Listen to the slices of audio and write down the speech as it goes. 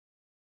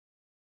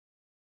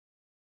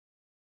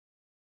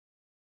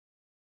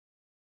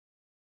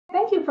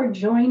Thank you for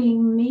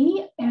joining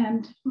me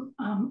and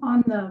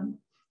on the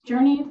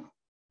journey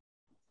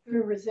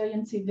through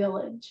Resiliency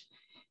Village.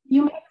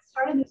 You may have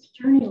started this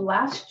journey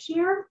last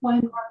year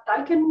when Mark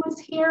Dyken was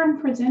here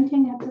and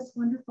presenting at this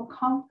wonderful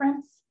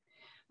conference.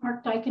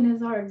 Mark Dyken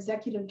is our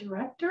executive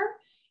director,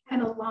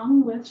 and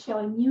along with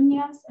Shelley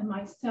Munoz and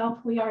myself,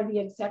 we are the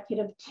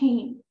executive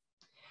team.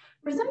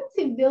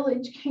 Resiliency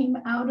Village came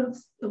out of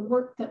the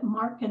work that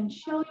Mark and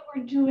Shelley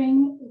were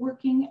doing,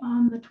 working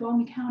on the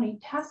Tuolumne County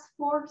Task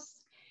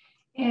Force.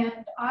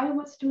 And I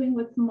was doing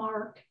with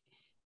Mark,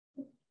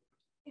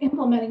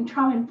 implementing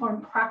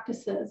trauma-informed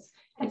practices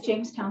at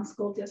Jamestown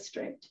School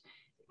District.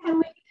 And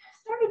we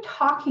started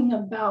talking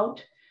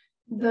about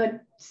the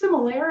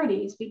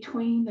similarities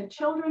between the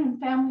children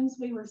and families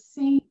we were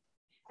seeing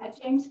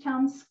at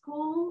Jamestown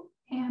School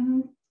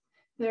and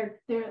the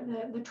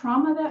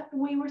trauma that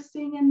we were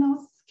seeing in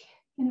the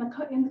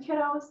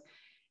kiddos,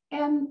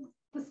 and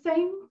the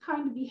same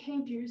kind of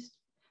behaviors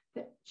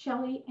that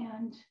Shelley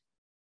and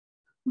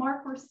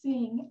Mark were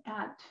seeing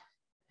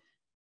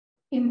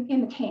in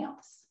the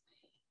camps.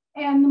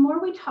 And the more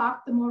we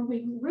talked, the more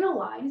we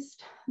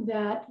realized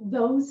that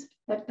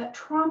that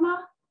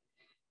trauma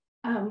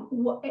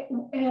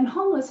and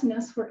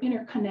homelessness were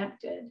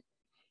interconnected.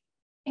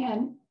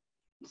 And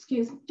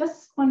excuse me,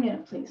 just 1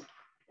 minute, please.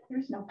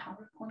 There's no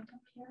PowerPoint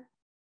up here.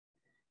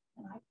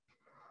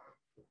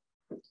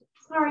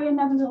 Sorry,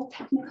 another little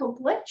technical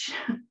glitch.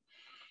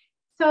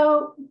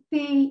 So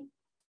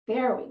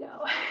there we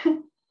go.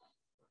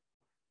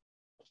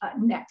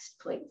 Next,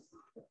 please.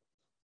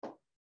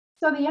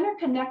 So the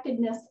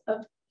interconnectedness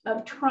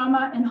of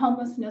trauma and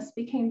homelessness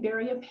became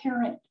very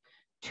apparent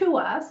to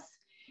us.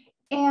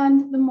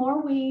 And the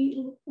more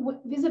we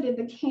visited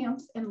the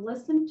camps and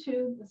listened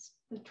to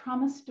the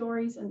trauma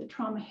stories and the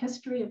trauma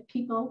history of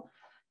people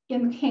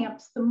in the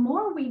camps, the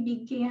more we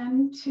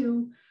began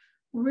to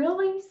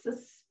really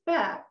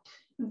suspect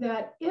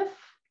that if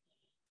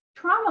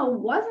trauma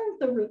wasn't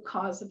the root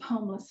cause of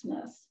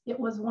homelessness, it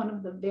was one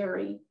of the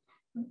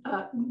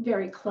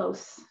very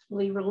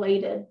closely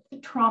related.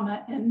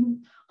 Trauma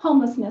and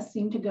homelessness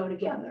seem to go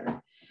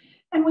together.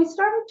 And we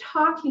started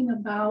talking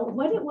about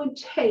what it would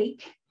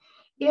take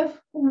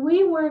if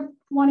we were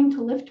wanting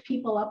to lift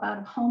people up out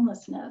of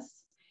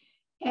homelessness.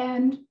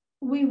 And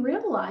we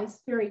realized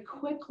very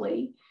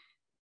quickly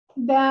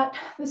that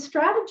the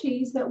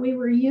strategies that we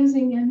were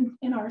using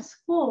in our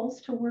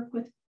schools to work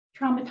with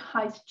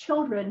traumatized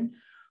children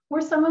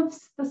were some of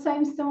the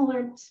same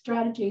similar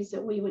strategies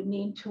that we would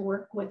need to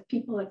work with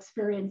people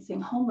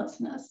experiencing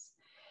homelessness.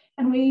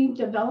 And we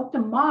developed a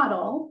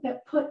model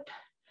that put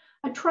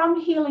a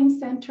trauma healing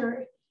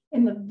center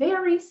in the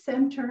very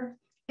center,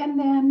 and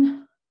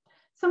then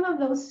some of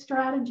those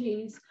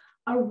strategies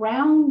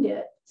around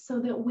it so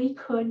that we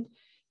could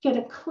get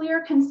a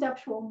clear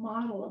conceptual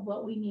model of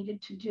what we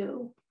needed to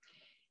do.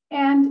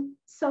 And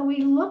so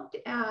we looked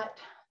at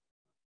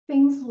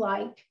things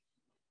like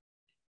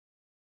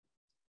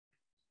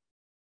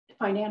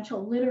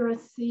financial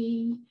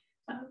literacy,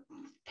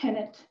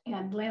 tenant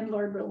and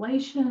landlord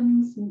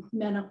relations,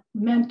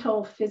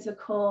 mental,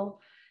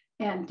 physical,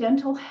 and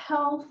dental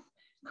health,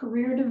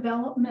 career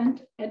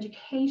development,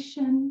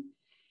 education,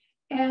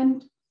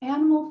 and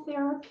animal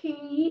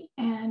therapy,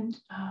 and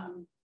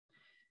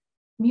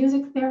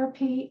music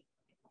therapy,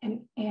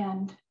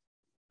 and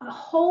a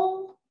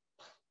whole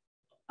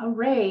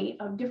array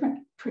of different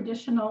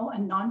traditional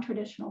and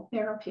non-traditional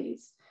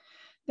therapies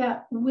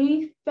that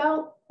we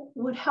felt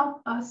would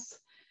help us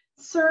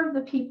serve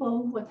the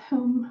people with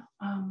whom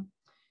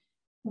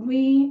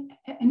we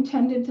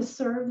intended to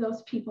serve,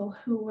 those people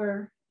who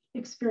were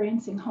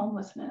experiencing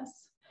homelessness.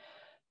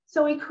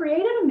 So we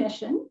created a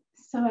mission.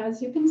 So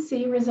as you can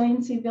see,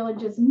 Resiliency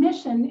Village's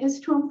mission is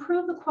to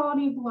improve the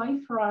quality of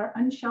life for our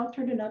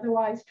unsheltered and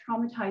otherwise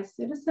traumatized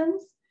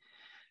citizens.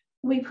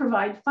 We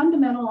provide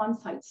fundamental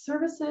on-site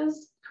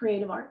services,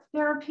 creative art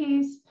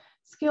therapies,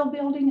 skill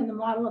building, and the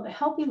model of a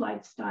healthy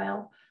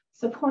lifestyle,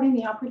 supporting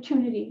the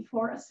opportunity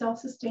for a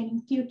self-sustaining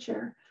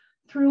future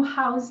through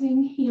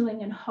housing,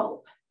 healing, and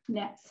hope.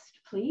 Next,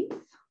 please.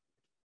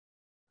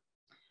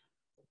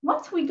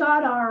 Once we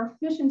got our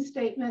mission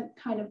statement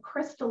kind of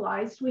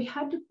crystallized, we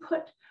had to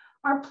put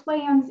our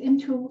plans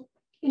into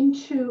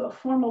a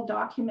formal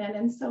document.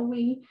 And so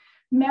we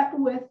met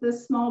with the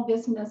Small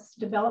Business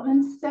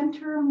Development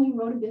Center and we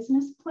wrote a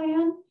business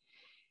plan.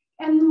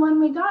 And when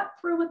we got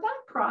through with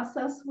that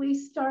process, we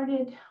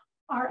started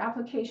our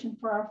application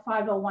for our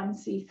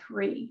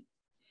 501c3.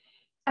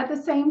 At the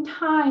same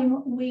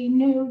time, we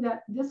knew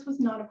that this was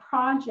not a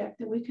project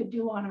that we could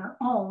do on our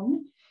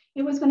own.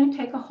 It was going to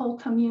take a whole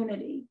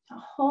community, a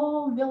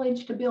whole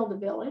village to build a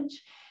village.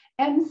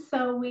 And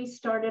so we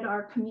started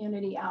our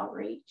community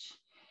outreach.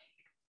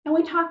 And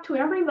we talked to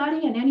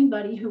everybody and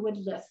anybody who would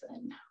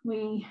listen.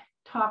 We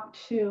talked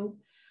to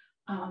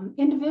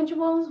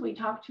individuals, we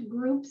talked to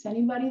groups,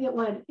 anybody that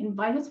would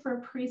invite us for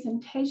a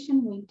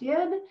presentation, we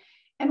did.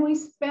 And we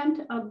spent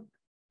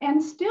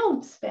and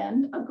still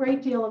spend a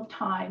great deal of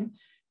time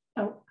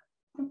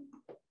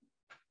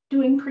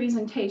doing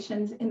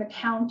presentations in the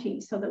county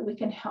so that we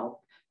can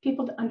help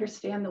people to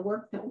understand the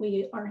work that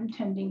we are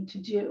intending to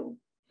do.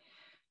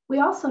 We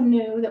also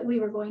knew that we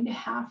were going to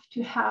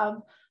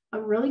have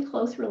a really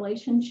close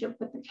relationship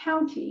with the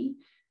county,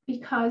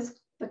 because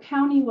the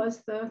county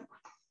was the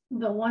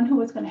one who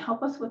was going to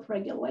help us with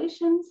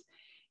regulations,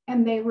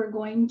 and they were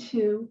going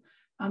to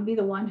be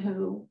the one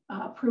who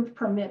approved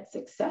permits,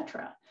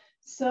 etc.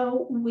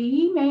 So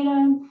we made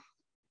an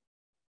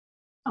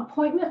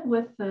appointment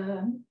with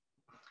the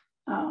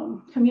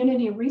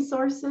Community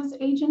Resources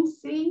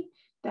Agency,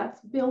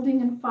 that's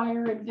Building and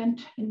Fire,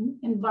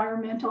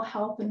 Environmental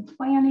Health and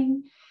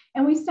Planning.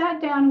 And we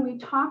sat down and we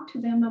talked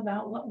to them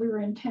about what we were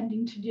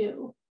intending to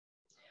do.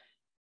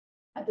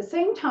 At the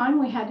same time,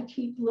 we had to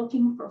keep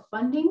looking for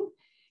funding.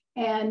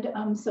 And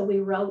so we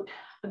wrote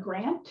a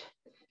grant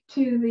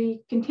to the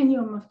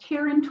Continuum of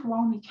Care in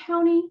Tuolumne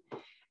County.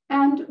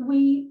 And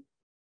we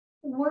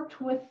worked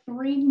with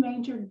 3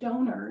 major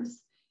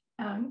donors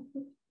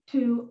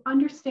to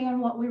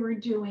understand what we were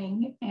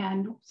doing.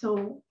 And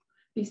so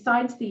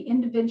besides the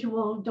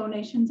individual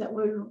donations that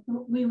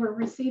we were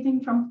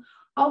receiving from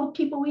all the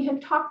people we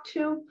had talked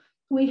to,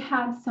 we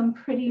had some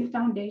pretty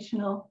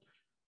foundational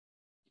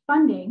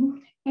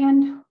funding.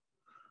 And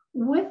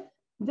with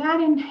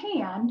that in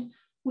hand,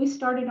 we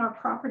started our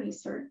property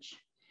search.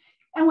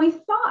 And we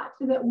thought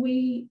that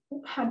we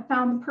had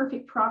found the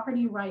perfect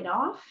property right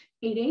off,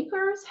 8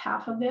 acres,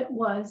 half of it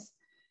was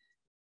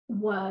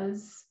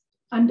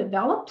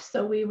undeveloped.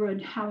 So we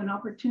would have an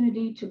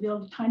opportunity to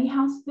build a tiny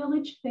house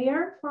village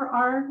there for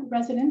our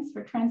residents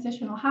for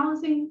transitional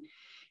housing.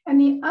 And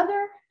the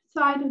other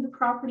side of the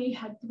property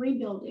had 3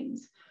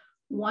 buildings,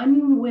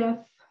 one with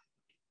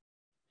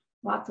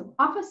lots of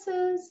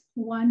offices,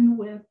 one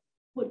with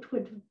which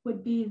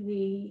would be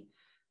the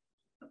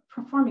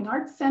Performing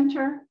Arts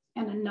Center,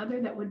 and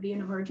another that would be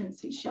an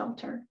emergency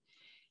shelter.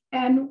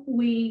 And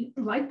we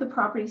liked the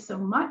property so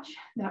much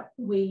that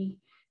we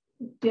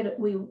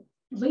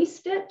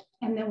leased it,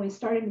 and then we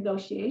started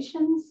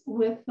negotiations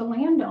with the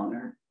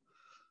landowner.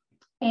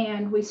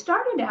 And we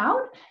started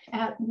out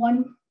at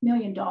 $1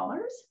 million.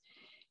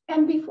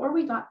 And before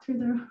we got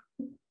through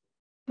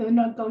the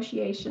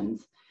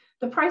negotiations,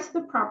 the price of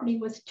the property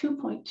was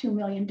 $2.2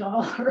 million.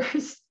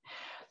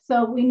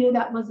 So we knew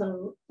that was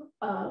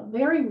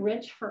very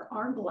rich for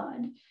our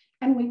blood.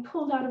 And we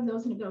pulled out of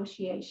those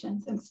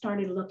negotiations and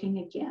started looking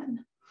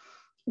again.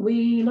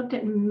 We looked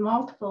at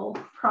multiple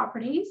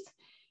properties,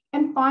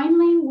 and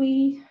finally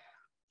we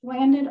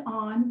landed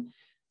on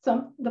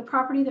the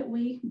property that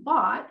we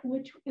bought,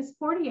 which is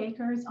 40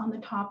 acres on the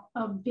top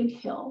of Big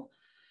Hill.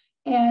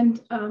 And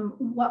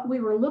what we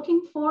were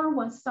looking for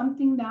was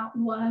something that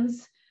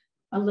was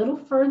a little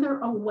further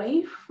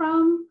away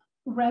from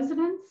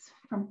residents,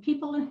 from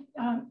people in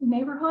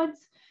neighborhoods,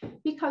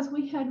 because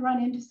we had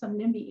run into some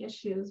NIMBY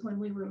issues when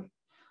we were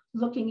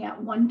looking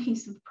at one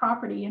piece of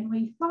property, and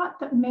we thought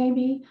that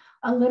maybe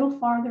a little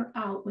farther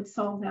out would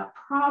solve that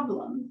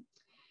problem.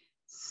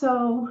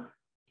 So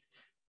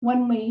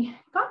when we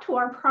got to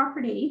our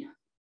property,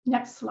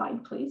 next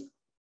slide, please,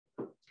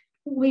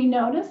 we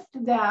noticed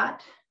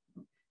that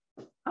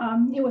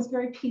it was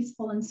very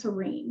peaceful and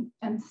serene.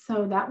 And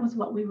so that was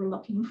what we were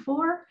looking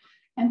for.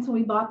 And so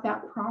we bought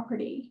that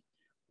property.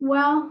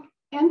 Well,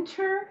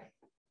 enter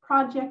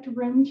Project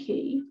Room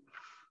Key.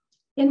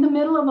 In the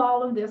middle of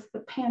all of this, the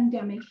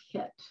pandemic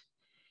hit.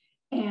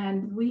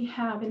 And we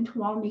have in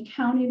Tuolumne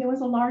County, there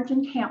was a large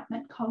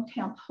encampment called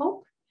Camp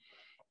Hope.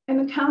 And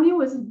the county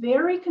was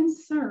very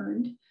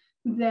concerned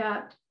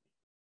that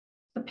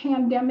the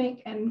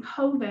pandemic and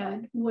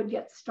COVID would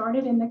get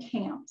started in the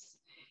camps,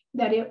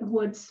 that it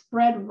would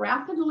spread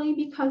rapidly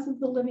because of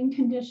the living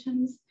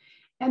conditions,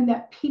 and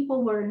that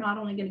people were not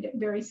only going to get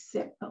very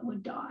sick, but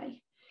would die.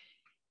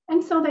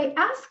 And so they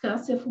asked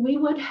us if we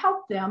would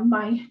help them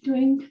by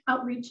doing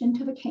outreach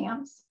into the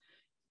camps,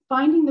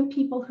 finding the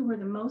people who were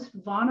the most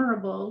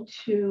vulnerable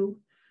to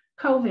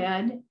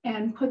COVID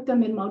and put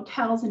them in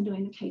motels and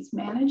doing the case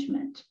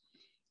management.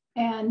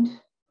 And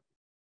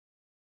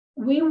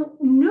we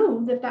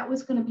knew that that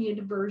was going to be a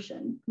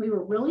diversion. We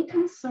were really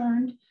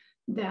concerned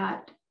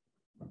that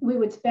we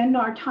would spend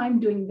our time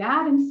doing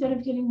that instead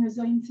of getting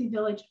Resiliency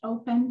Village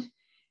opened.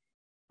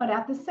 But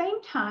at the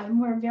same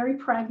time, we're very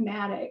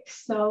pragmatic.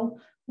 So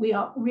we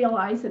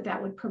realized that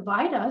that would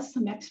provide us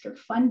some extra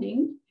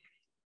funding.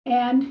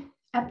 And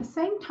at the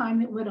same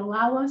time, it would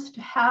allow us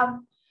to have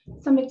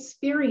some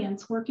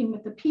experience working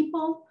with the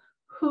people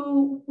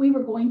who we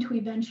were going to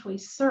eventually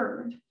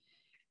serve.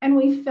 And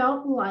we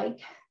felt like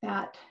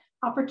that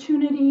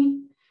opportunity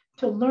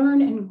to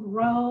learn and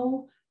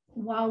grow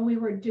while we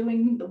were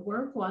doing the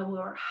work, while we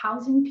were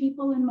housing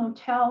people in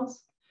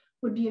motels,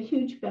 would be a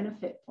huge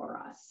benefit for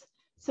us.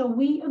 So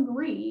we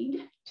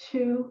agreed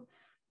to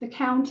the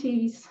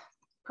county's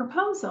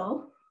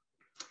proposal.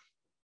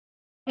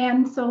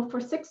 And so for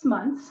 6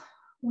 months,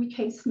 we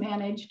case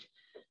managed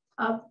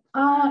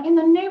in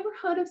the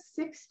neighborhood of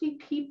 60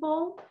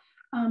 people.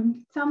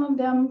 Some of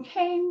them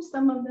came,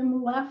 some of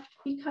them left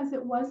because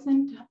it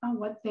wasn't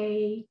what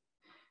they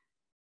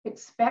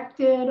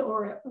expected,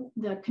 or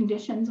the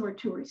conditions were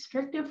too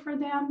restrictive for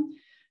them.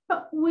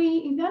 But we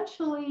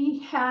eventually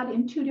had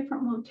in 2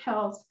 different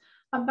motels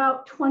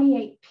about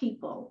 28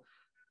 people.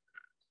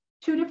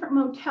 2 different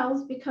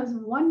motels because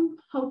one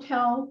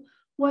hotel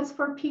was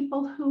for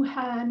people who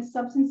had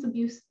substance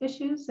abuse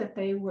issues that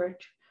they were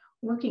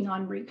working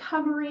on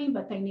recovery,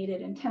 but they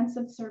needed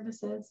intensive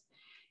services.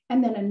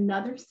 And then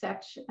another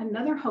section,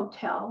 another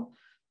hotel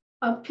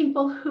of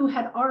people who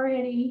had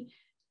already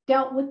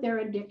dealt with their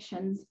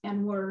addictions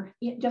and were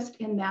just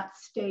in that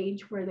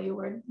stage where they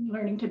were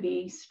learning to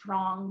be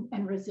strong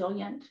and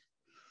resilient.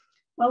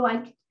 Well,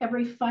 like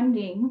every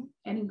funding,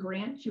 any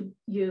grant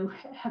you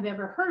have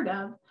ever heard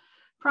of,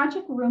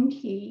 Project Room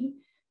Key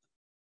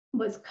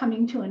was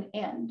coming to an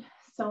end.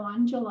 So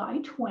on July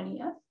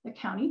 20th, the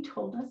county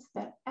told us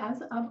that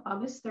as of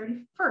August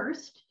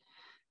 31st,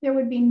 there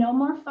would be no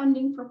more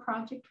funding for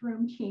Project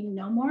Room Key,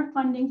 no more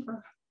funding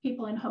for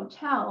people in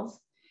hotels,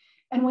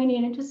 and we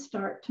needed to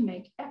start to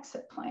make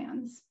exit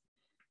plans.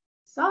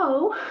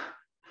 So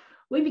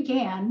we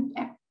began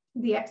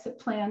the exit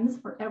plans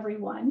for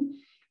everyone,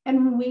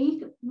 and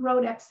we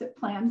wrote exit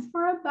plans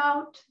for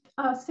about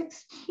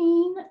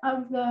 16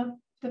 of the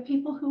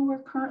people who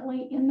were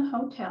currently in the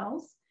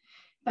hotels,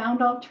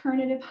 found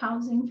alternative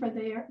housing for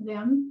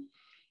them.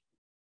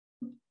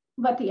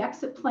 But the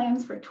exit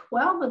plans for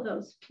 12 of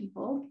those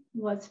people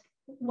was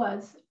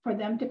for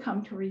them to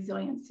come to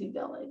Resiliency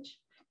Village.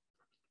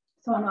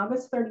 So on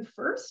August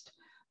 31st,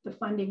 the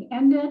funding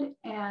ended,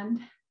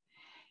 and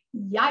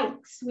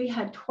yikes, we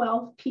had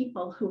 12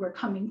 people who were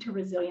coming to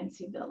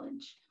Resiliency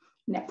Village.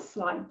 Next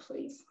slide,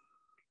 please.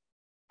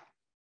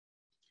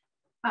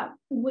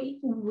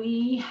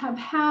 We have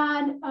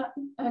had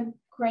a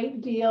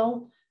great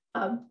deal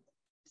of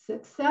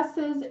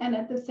successes and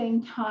at the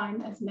same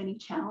time as many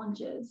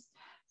challenges.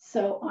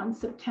 So on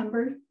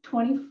September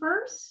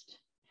 21st,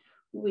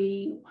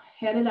 we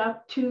headed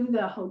up to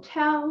the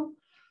hotel.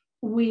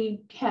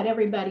 We had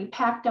everybody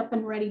packed up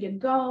and ready to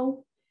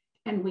go,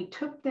 and we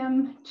took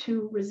them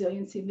to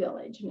Resiliency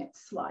Village.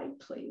 Next slide,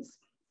 please.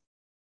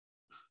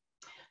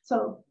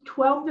 So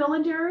 12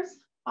 villagers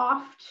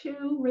off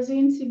to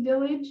Resiliency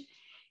Village.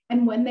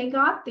 And when they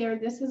got there,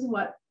 this is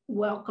what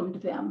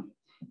welcomed them.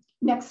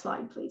 Next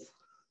slide, please.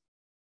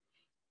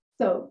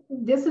 So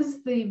this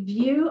is the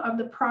view of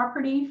the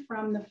property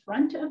from the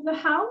front of the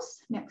house.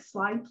 Next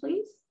slide,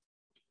 please.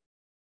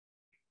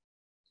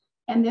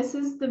 And this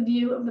is the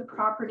view of the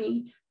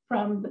property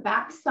from the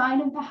back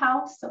side of the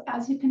house. So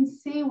as you can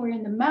see, we're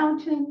in the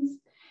mountains.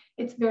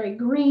 It's very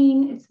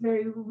green, it's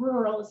very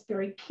rural, it's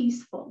very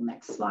peaceful.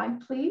 Next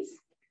slide, please.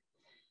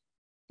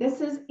 This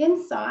is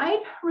inside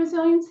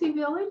Resiliency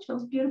Village.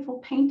 Those beautiful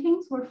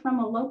paintings were from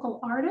a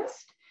local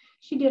artist.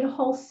 She did a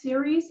whole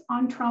series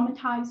on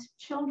traumatized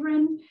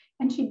children,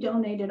 and she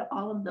donated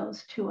all of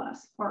those to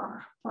us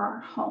for our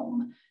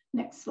home.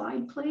 Next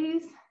slide,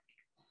 please.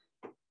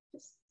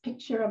 This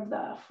picture of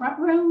the front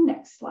room.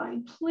 Next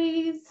slide,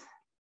 please.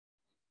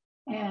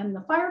 And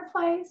the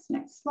fireplace.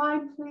 Next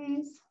slide,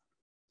 please.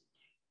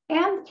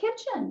 And the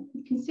kitchen.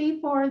 You can see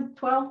for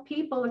 12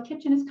 people, the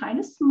kitchen is kind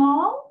of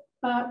small,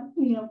 but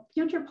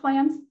future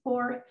plans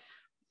for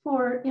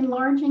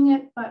enlarging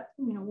it, but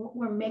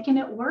we're making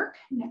it work.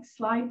 Next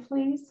slide,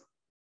 please.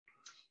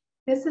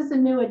 This is a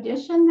new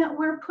addition that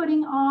we're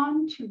putting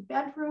on, 2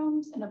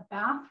 bedrooms and a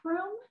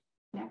bathroom.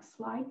 Next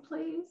slide,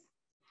 please.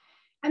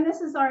 And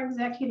this is our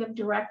executive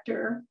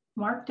director,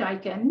 Mark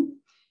Dyken,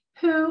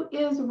 who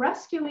is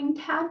rescuing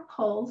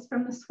tadpoles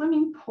from the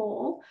swimming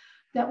pool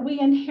that we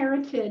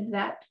inherited,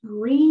 that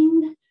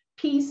green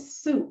pea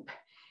soup.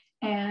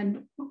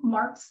 And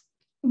Mark's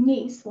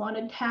niece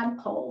wanted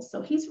tadpoles,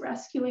 so he's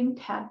rescuing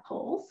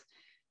tadpoles.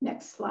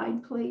 Next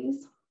slide,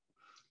 please.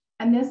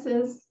 And this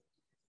is,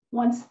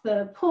 once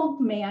the pool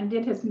man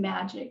did his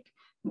magic,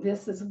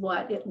 this is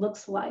what it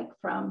looks like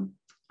from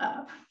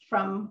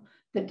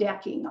the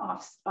decking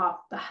off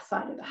the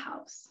side of the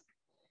house.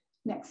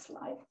 Next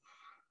slide.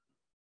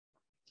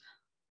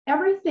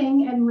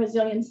 Everything in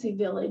Resiliency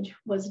Village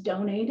was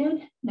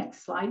donated.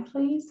 Next slide,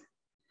 please.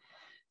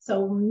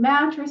 So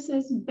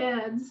mattresses,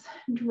 beds,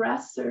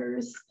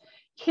 dressers,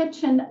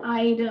 kitchen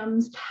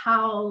items,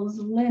 towels,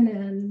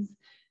 linens,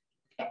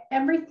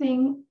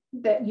 everything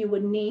that you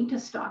would need to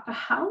stock a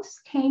house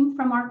came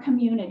from our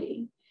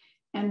community.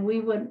 And we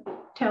would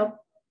tell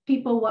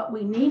people what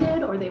we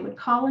needed, or they would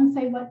call and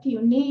say, what do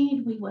you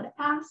need? We would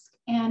ask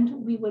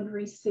and we would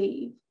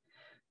receive.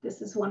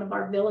 This is one of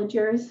our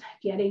villagers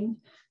getting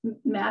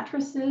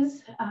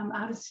mattresses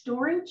out of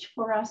storage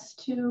for us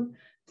to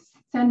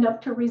send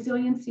up to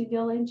Resiliency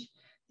Village.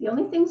 The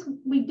only things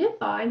we did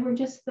buy were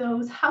just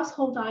those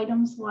household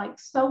items like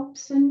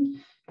soaps and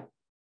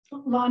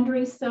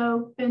laundry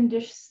soap and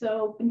dish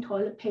soap and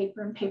toilet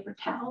paper and paper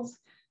towels,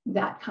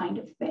 that kind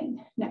of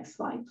thing. Next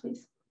slide,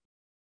 please.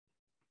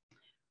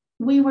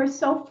 We were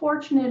so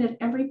fortunate at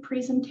every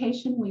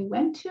presentation we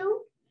went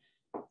to,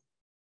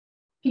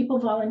 people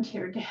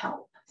volunteered to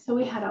help. So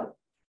we had a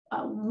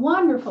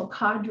wonderful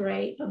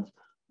cadre of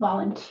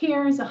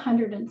volunteers,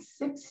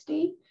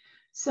 160.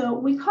 So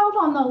we called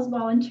on those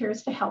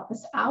volunteers to help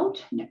us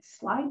out. Next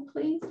slide,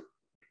 please.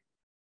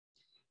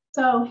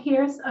 So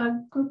here's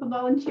a group of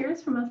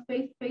volunteers from a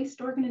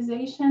faith-based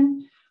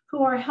organization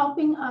who are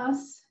helping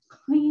us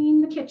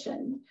clean the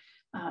kitchen,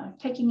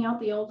 taking out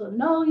the old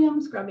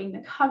linoleum, scrubbing the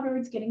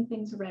cupboards, getting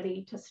things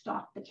ready to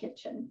stock the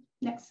kitchen.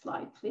 Next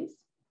slide, please.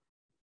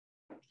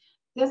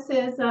 This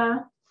is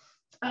a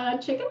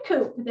chicken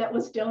coop that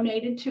was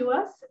donated to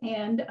us,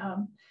 and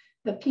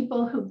the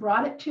people who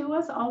brought it to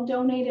us all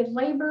donated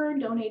labor,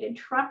 donated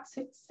trucks,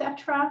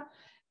 etc.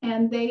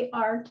 And they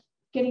are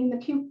getting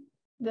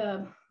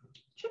the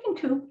chicken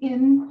coop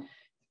in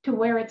to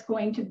where it's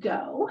going to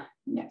go.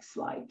 Next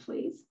slide,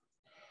 please.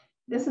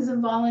 This is a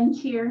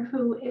volunteer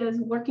who is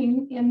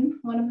working in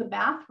one of the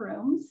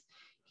bathrooms.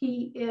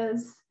 He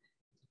is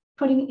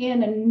putting in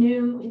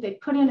they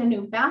put in a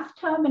new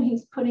bathtub, and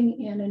he's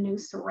putting in a new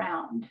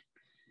surround.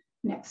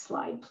 Next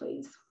slide,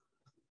 please.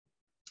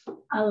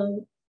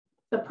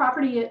 The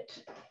property at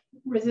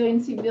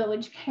Resiliency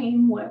Village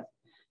came with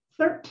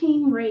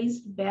 13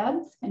 raised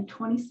beds and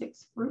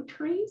 26 fruit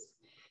trees.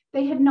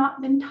 They had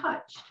not been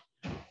touched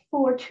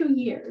for 2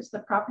 years. The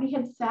property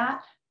had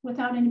sat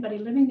without anybody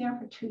living there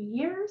for 2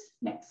 years.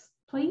 Next,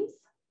 please.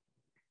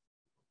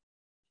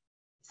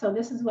 So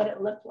this is what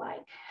it looked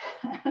like.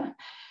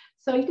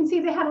 So you can see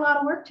they had a lot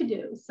of work to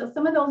do. So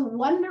some of those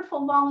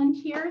wonderful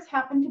volunteers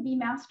happened to be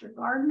master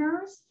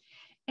gardeners.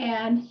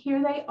 And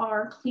here they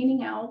are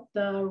cleaning out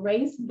the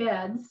raised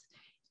beds.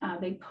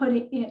 They put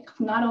it in,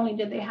 not only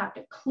did they have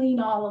to clean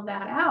all of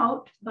that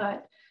out,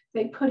 but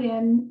they put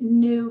in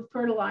new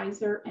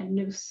fertilizer and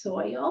new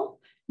soil.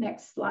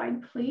 Next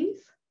slide, please.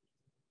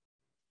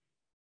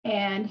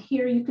 And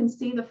here you can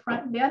see the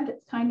front bed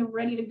that's kind of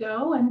ready to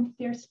go, and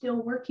they're still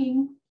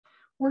working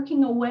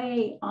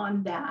away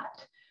on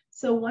that.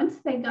 So once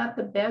they got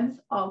the beds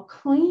all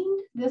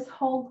cleaned, this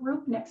whole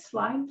group, next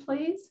slide,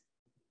 please.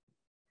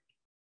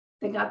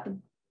 They got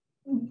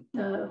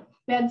the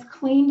beds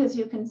cleaned, as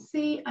you can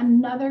see.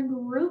 Another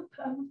group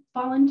of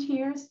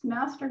volunteers,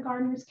 master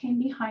gardeners, came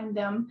behind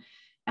them,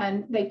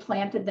 and they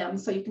planted them.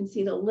 So you can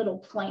see the little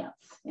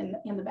plants in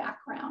the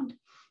background.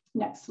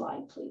 Next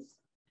slide, please.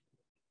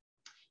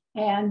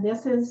 And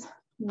this is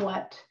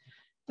what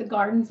the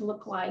gardens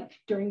look like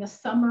during the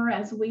summer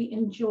as we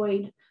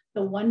enjoyed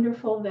the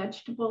wonderful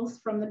vegetables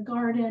from the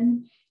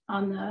garden.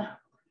 On the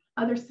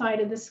other side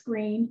of the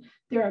screen,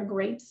 there are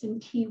grapes and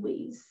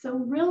kiwis. So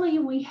really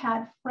we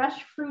had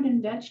fresh fruit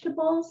and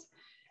vegetables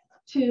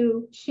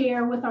to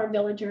share with our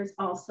villagers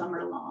all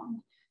summer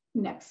long.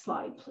 Next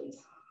slide,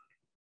 please.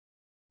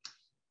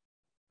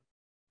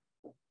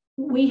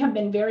 We have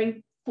been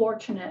very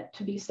fortunate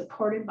to be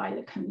supported by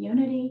the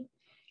community.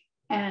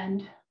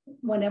 And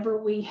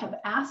whenever we have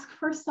asked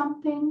for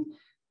something,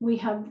 we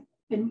have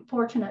been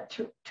fortunate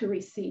to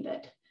receive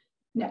it.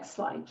 Next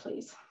slide,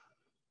 please.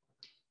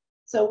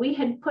 So we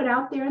had put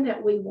out there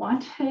that we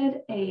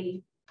wanted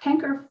a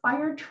tanker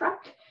fire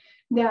truck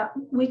that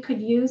we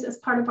could use as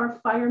part of our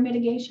fire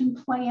mitigation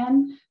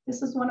plan.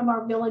 This is one of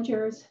our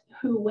villagers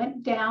who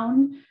went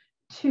down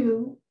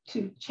to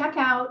check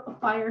out a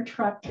fire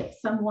truck that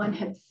someone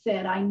had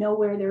said, I know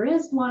where there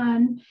is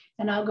one,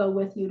 and I'll go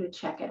with you to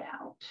check it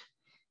out.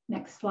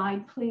 Next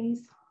slide,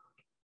 please.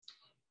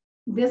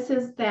 This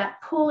is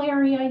that pool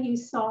area you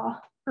saw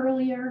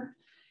earlier.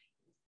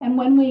 And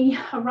when we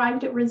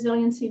arrived at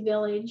Resiliency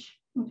Village,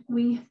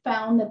 we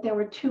found that there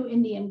were 2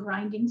 Indian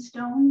grinding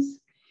stones,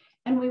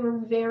 and we were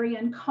very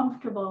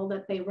uncomfortable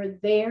that they were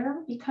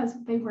there because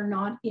they were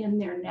not in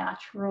their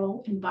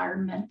natural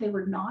environment. They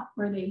were not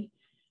where they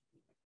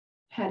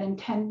had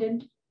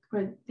intended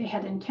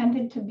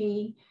to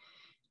be,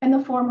 and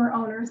the former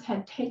owners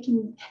had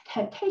taken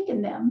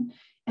them,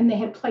 and they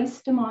had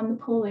placed them on the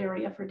pool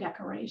area for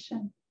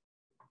decoration.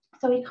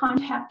 So we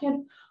contacted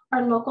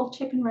our local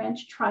Chicken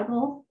Ranch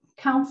Tribal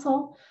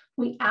Council.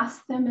 We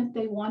asked them if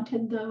they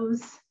wanted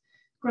those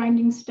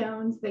grinding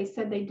stones. They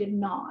said they did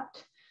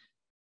not,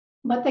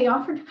 but they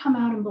offered to come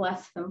out and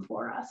bless them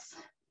for us.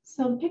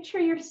 So the picture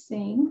you're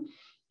seeing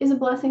is a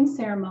blessing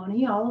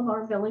ceremony. All of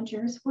our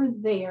villagers were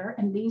there,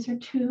 and these are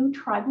 2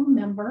 tribal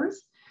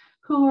members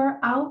who are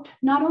out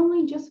not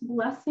only just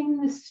blessing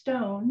the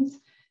stones,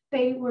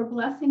 they were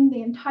blessing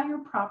the entire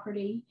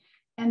property,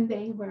 and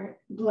they were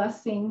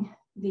blessing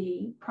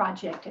the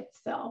project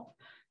itself.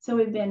 So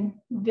we've been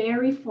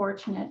very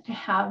fortunate to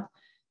have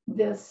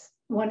this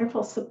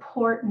wonderful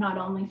support, not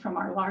only from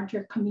our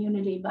larger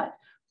community, but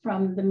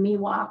from the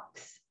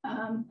Miwoks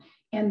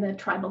and the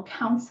Tribal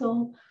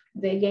Council.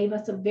 They gave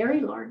us a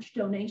very large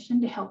donation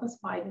to help us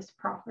buy this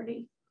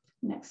property.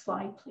 Next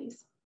slide,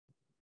 please.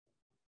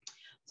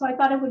 So I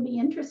thought it would be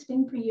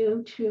interesting for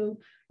you to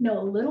know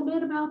a little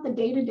bit about the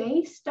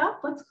day-to-day stuff.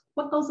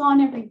 What goes on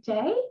every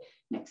day.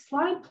 Next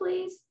slide,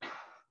 please.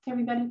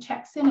 Everybody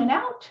checks in and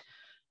out.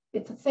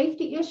 It's a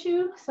safety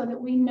issue so that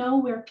we know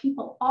where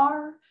people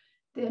are.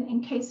 Then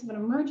in case of an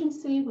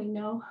emergency, we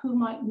know who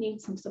might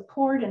need some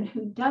support and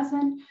who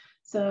doesn't.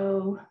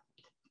 So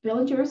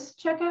villagers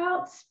check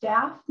out,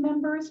 staff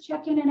members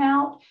check in and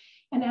out.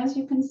 And as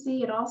you can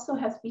see, it also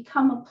has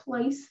become a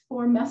place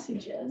for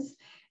messages.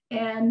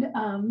 And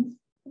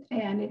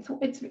And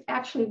it's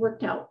actually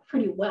worked out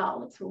pretty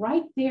well. It's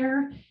right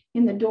there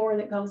in the door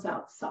that goes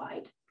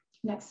outside.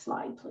 Next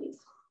slide, please.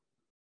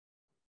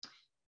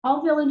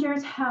 All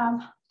villagers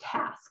have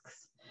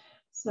tasks.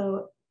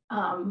 So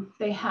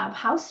they have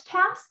house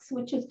tasks,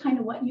 which is kind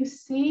of what you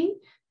see.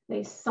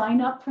 They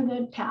sign up for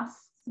the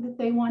tasks that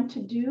they want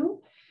to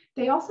do.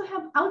 They also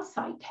have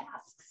outside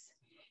tasks.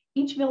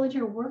 Each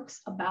villager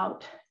works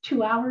about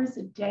 2 hours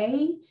a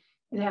day.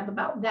 They have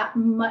about that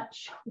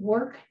much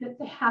work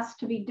that has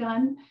to be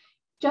done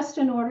just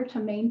in order to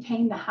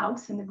maintain the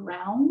house and the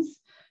grounds,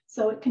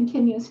 so it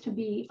continues to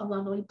be a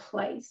lovely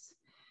place.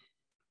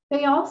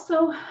 They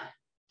also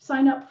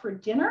sign up for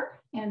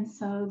dinner, and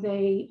so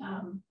they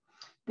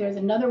there's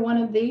another one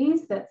of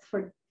these that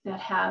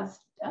has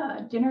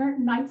dinner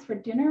nights for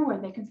dinner where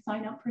they can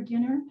sign up for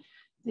dinner.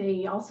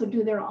 They also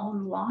do their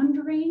own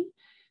laundry.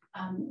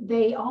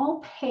 They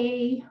all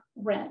pay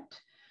rent.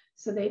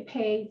 So they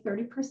pay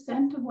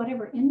 30% of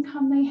whatever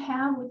income they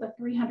have with a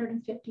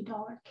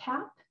 $350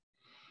 cap.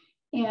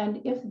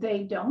 And if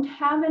they don't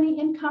have any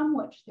income,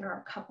 which there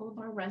are a couple of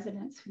our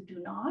residents who do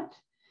not,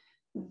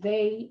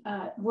 they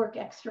work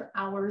extra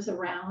hours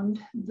around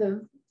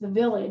the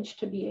village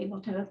to be able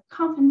to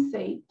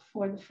compensate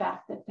for the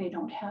fact that they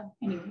don't have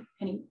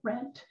any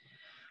rent.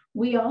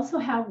 We also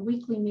have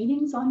weekly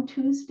meetings on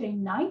Tuesday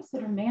nights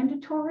that are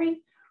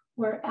mandatory,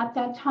 where at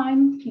that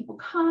time people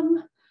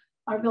come,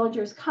 our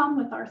villagers come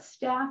with our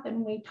staff,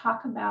 and we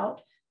talk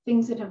about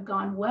things that have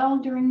gone well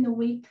during the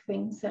week,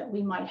 things that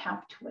we might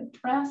have to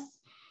address,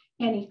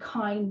 any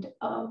kind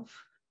of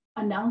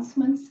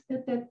announcements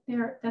that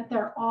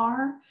there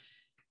are.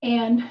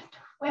 And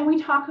when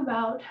we talk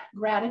about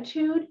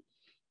gratitude,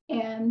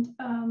 and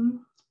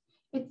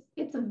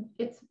it's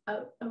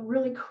a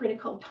really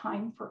critical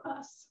time for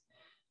us.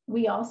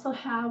 We also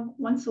have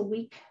once a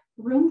week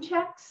room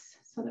checks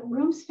so that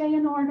rooms stay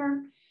in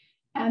order,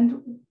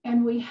 and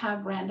we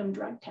have random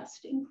drug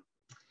testing.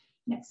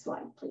 Next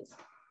slide, please.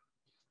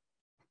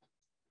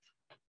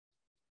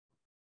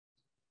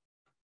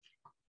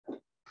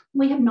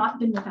 We have not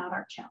been without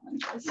our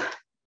challenges,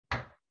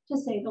 to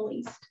say the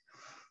least.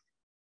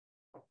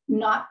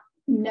 Not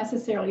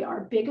necessarily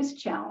our biggest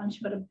challenge,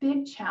 but a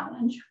big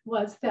challenge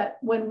was that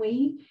when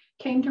we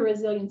came to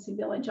Resiliency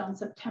Village on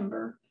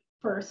September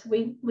 1st,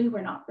 we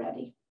were not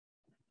ready.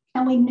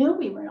 And we knew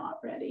we were not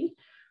ready,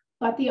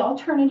 but the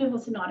alternative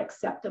was not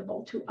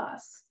acceptable to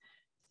us.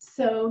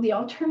 So the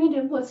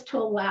alternative was to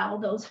allow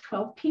those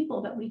 12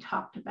 people that we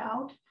talked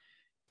about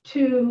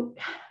to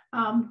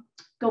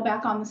go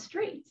back on the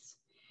streets.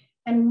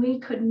 And we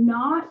could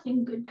not,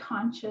 in good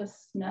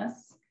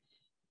consciousness,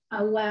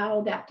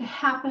 allow that to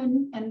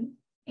happen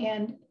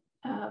and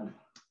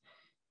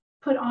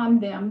put on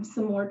them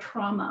some more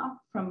trauma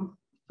from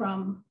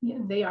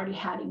they already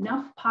had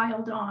enough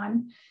piled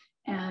on,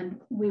 and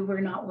we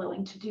were not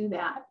willing to do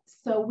that.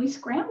 So we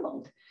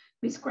scrambled.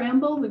 We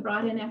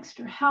brought in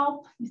extra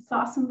help. We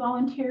saw some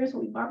volunteers.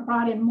 We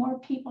brought in more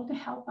people to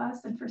help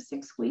us. And for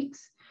 6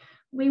 weeks,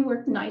 we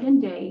worked night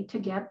and day to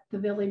get the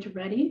village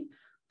ready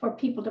for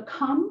people to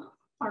come.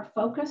 Our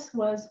focus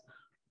was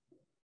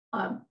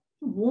a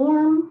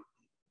warm,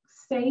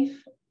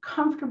 safe,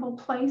 comfortable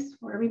place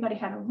where everybody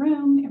had a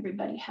room,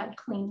 everybody had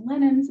clean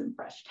linens and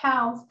fresh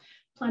towels,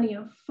 plenty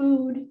of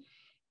food,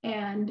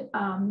 and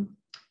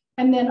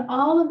then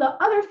all of the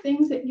other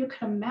things that you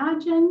can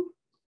imagine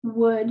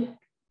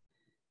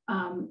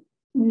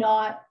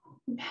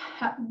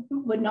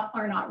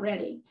are not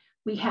ready.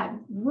 We had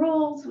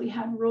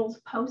rules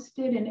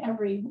posted in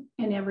every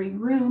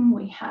room.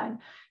 We had,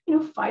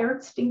 fire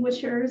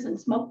extinguishers and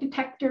smoke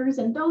detectors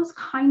and those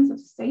kinds of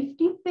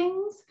safety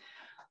things.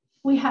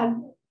 We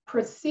had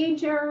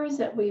procedures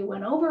that we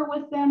went over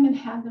with them and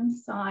had them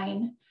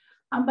sign,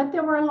 but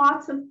there were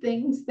lots of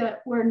things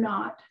that were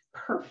not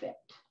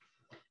perfect.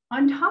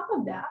 On top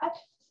of that,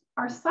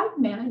 our site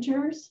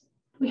managers,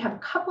 we have a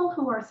couple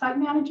who are site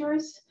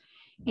managers,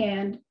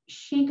 and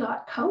she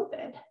got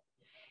COVID.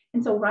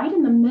 And so right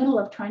in the middle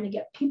of trying to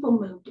get people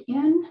moved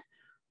in,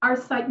 our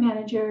site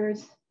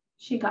managers,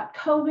 she got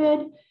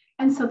COVID,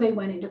 and so they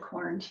went into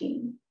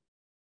quarantine.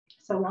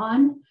 So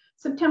on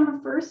September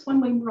 1st, when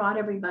we brought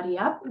everybody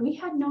up, we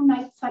had no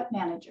night site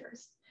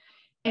managers.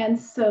 And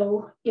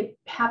so it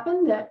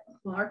happened that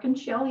Mark and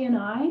Shelley and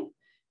I,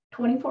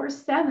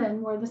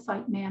 24/7 were the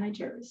site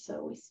managers.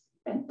 So we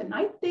spent the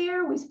night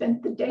there, we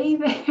spent the day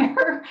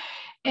there,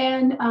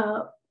 and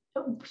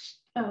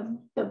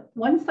the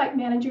one site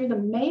manager, the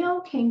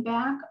male, came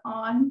back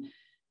on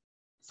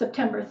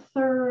September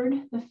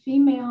 3rd. The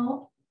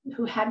female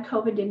who had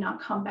COVID did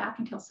not come back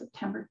until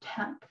September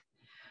 10th.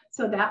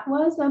 So that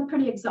was a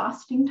pretty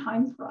exhausting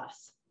time for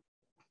us.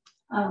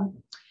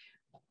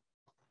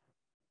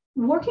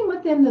 Working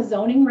within the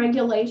zoning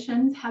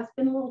regulations has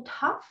been a little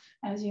tough.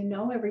 As you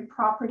know, every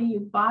property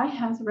you buy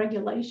has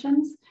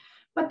regulations.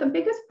 But the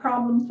biggest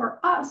problem for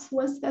us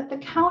was that the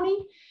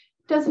county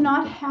does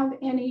not have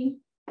any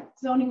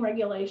zoning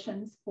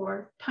regulations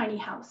for tiny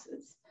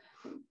houses.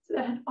 So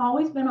that had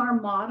always been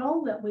our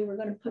model, that we were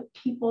going to put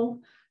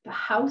people, the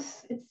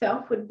house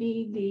itself would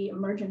be the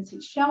emergency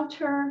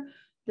shelter,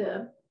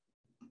 the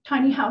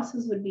tiny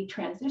houses would be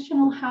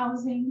transitional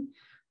housing.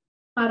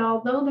 But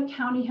although the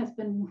county has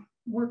been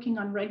working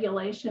on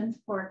regulations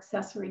for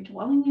accessory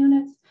dwelling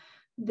units,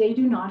 they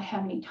do not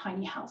have any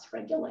tiny house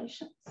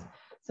regulations.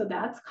 So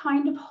that's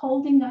kind of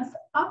holding us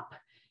up,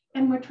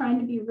 and we're trying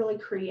to be really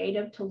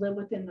creative to live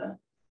within the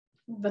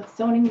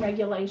zoning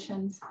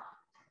regulations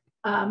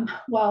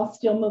while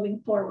still moving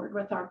forward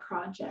with our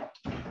project.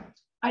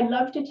 I'd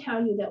love to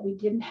tell you that we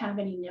didn't have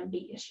any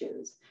NIMBY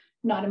issues,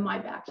 not in my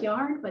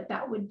backyard, but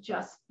that would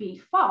just be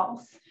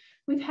false.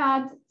 We've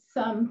had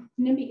some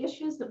NIMBY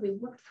issues that we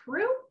worked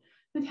through.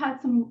 We've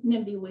had some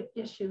NIMBY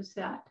issues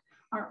that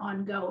are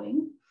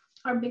ongoing.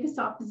 Our biggest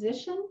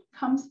opposition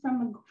comes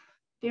from a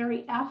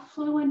very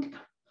affluent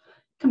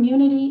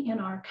community in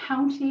our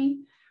county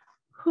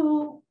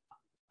whose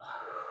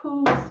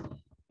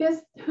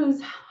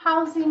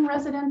housing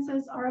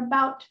residences are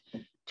about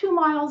 2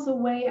 miles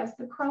away as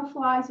the crow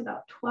flies,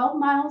 about 12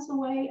 miles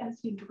away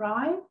as you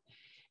drive.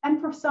 And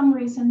for some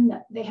reason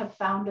that they have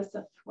found us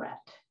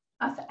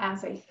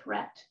as a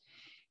threat.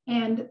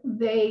 And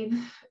they've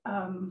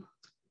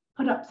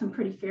put up some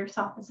pretty fierce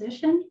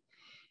opposition,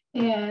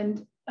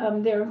 and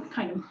they're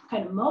kind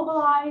of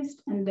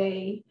mobilized, and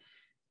they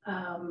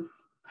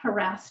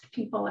harassed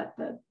people at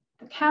the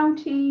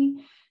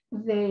county.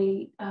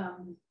 They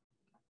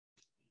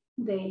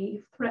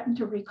threatened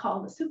to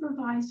recall the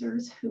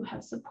supervisors who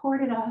have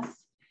supported us.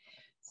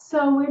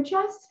 So we're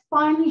just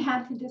finally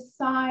had to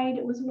decide.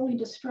 It was really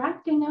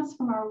distracting us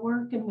from our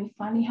work, and we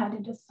finally had to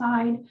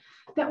decide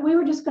that we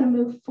were just going to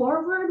move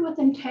forward with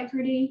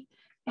integrity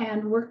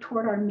and work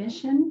toward our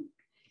mission.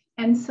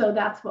 And so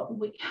that's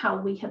how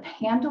we have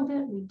handled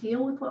it. We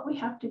deal with what we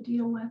have to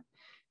deal with,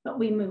 but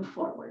we move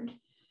forward.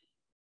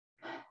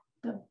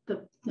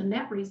 The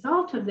net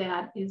result of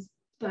that is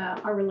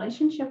that our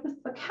relationship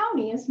with the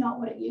county is not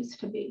what it used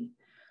to be.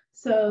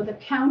 So the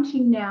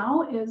county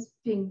now is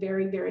being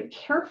very, very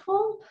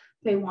careful.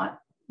 They want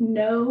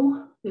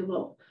no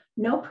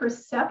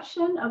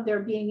perception of there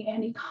being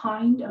any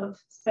kind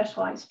of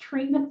specialized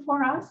treatment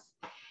for us.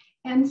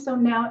 And so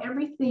now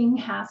everything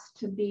has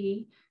to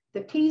be,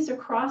 the T's are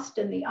crossed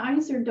and the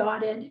I's are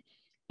dotted.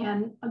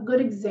 And a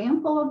good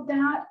example of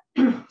that,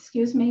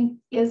 excuse me,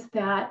 is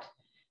that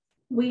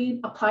we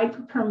applied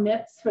for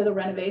permits for the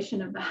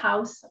renovation of the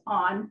house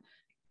on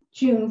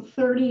June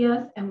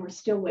 30th, and we're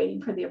still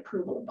waiting for the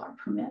approval of our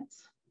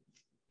permits.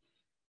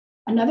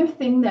 Another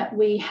thing that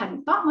we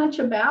hadn't thought much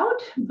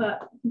about,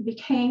 but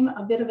became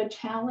a bit of a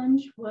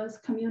challenge, was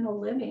communal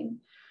living.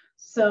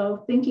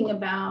 So thinking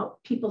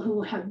about people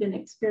who have been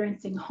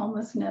experiencing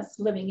homelessness,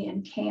 living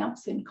in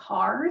camps, in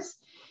cars,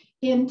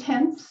 in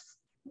tents,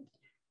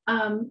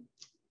 and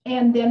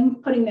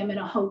then putting them in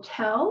a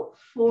hotel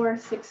for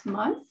 6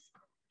 months.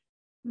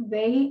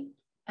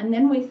 And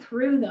then we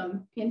threw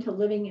them into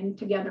living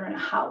together in a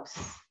house.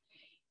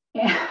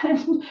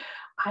 And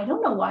I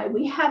don't know why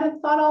we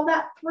hadn't thought all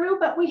that through,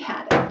 but we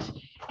hadn't.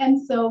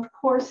 And so, of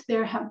course,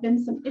 there have been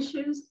some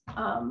issues,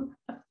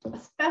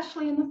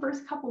 especially in the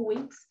first couple of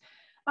weeks,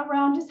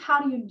 around just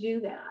how do you do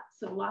that?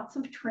 So lots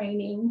of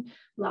training,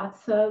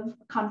 lots of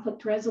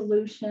conflict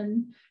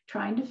resolution,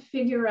 trying to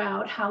figure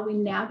out how we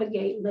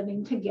navigate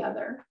living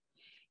together.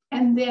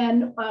 And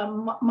then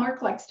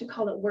Mark likes to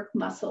call it work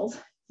muscles.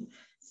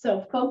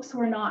 So folks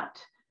were not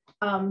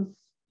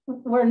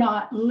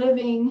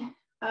living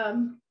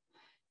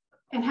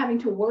and having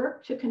to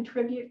work to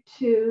contribute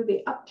to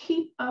the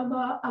upkeep of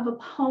a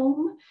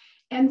home.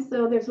 And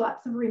so there's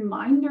lots of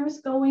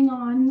reminders going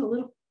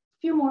on,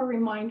 few more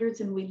reminders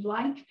than we'd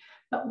like,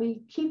 but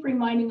we keep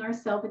reminding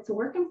ourselves it's a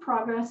work in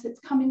progress, it's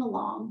coming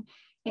along,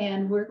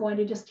 and we're going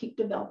to just keep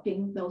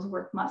developing those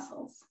work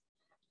muscles.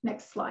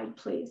 Next slide,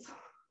 please.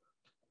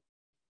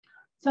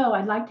 So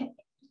I'd like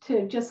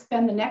to just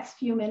spend the next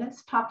few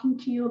minutes talking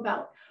to you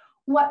about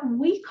what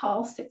we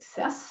call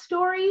success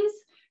stories,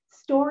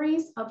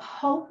 stories of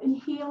hope and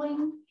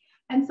healing.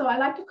 And so I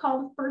like to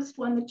call the first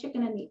one the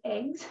chicken and the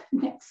eggs.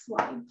 Next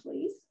slide,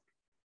 please.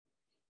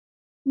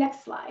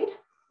 Next slide.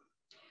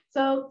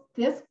 So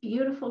this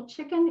beautiful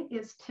chicken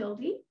is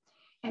Tildy,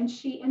 and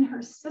she and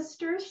her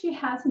sisters, she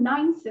has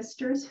 9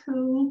 sisters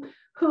who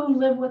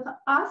live with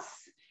us,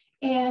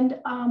 and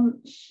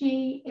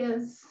she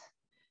is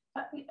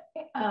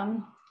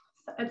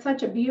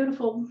such a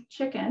beautiful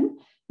chicken.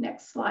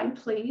 Next slide,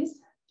 please.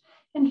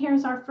 And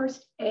here's our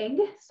first egg.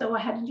 So I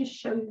had to just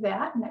show you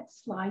that.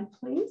 Next slide,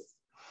 please.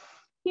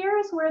 Here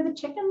is where the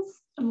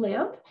chickens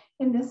live,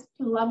 in this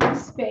lovely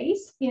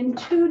space, in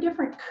 2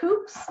 different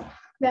coops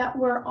that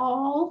were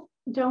all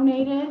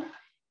donated,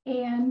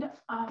 and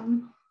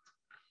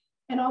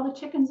all the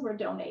chickens were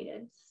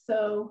donated.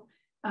 So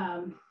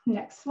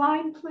next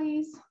slide,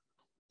 please.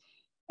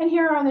 And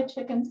here are the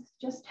chickens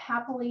just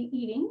happily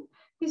eating.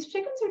 These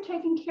chickens are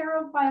taken care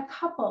of by a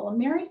couple, a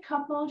married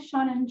couple,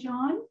 Shauna and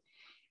John.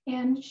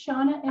 And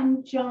Shauna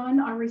and John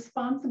are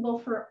responsible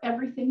for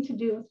everything to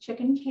do with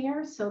chicken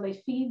care. So they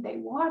feed, they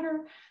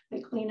water,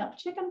 they clean up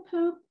chicken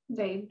poop,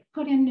 they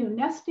put in new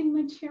nesting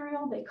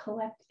material, they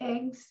collect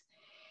eggs,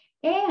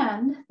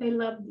 and they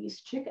love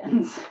these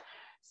chickens.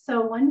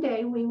 So one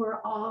day we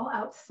were all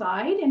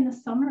outside in the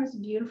summer. It was a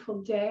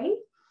beautiful day,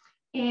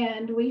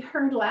 and we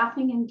heard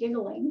laughing and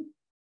giggling.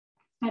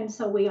 And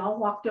so we all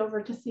walked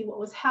over to see what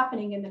was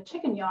happening in the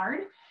chicken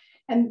yard.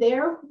 And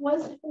there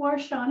were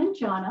Sean and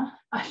Jonna,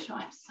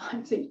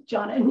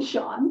 Jonna and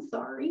Sean,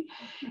 sorry.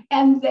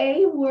 And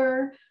they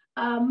were,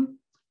 John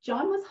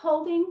was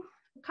holding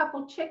a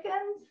couple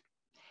chickens,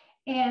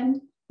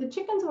 and the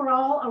chickens were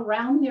all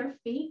around their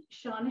feet.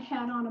 Sean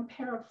had on a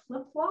pair of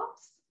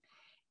flip-flops,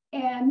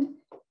 and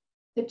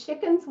the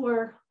chickens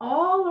were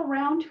all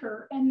around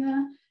her, and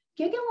the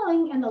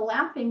giggling and the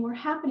laughing were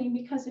happening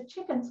because the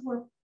chickens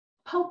were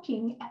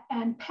poking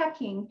and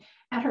pecking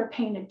at her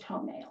painted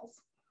toenails.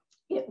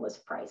 It was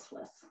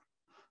priceless.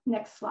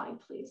 Next slide,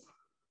 please.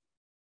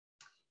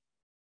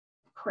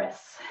 Chris,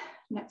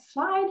 next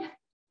slide.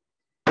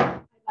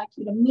 I'd like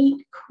you to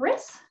meet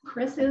Chris.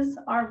 Chris is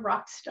our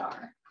rock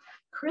star.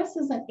 Chris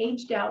is an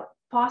aged out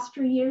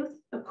foster youth.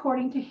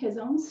 According to his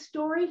own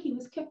story, he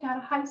was kicked out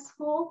of high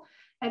school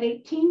at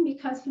 18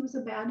 because he was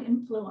a bad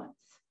influence.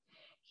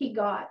 He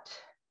got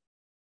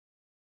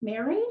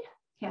married,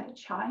 had a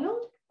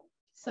child,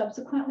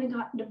 subsequently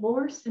got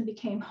divorced and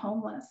became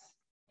homeless.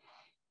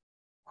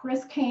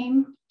 Chris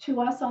came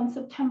to us on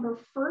September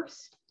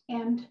 1st,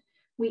 and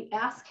we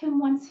asked him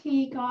once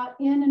he got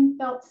in and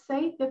felt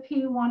safe if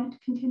he wanted to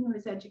continue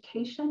his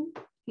education.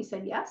 He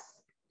said yes.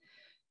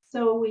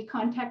 So we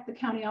contacted the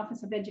County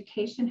Office of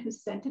Education, who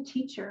sent a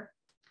teacher.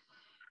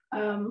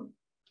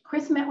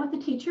 Chris met with the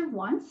teacher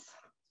once.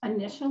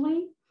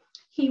 Initially,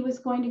 he was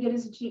going to get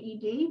his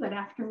GED, but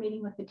after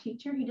meeting with the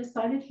teacher, he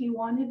decided he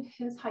wanted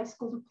his high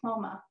school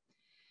diploma.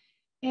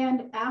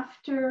 And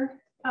after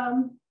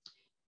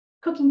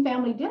cooking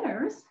family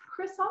dinners,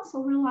 Chris also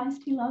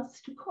realized he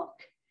loves to cook.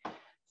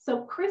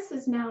 So Chris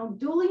is now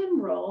dually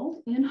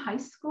enrolled in high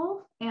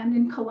school and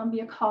in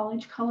Columbia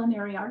College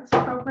Culinary Arts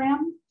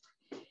program.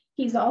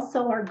 He's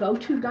also our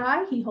go-to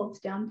guy. He holds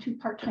down 2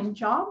 part-time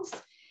jobs,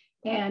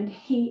 and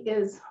he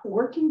is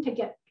working to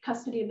get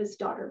custody of his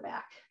daughter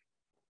back.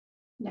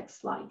 Next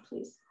slide,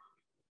 please.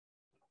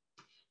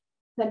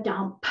 The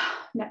dump.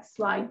 Next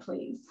slide,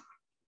 please.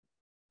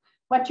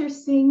 What you're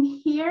seeing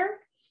here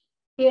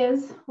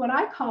is what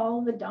I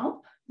call the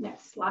dump.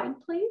 Next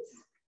slide, please.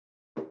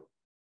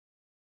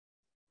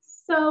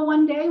 So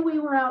one day we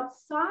were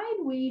outside,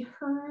 we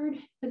heard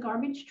the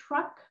garbage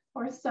truck,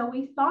 or so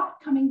we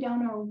thought, coming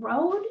down our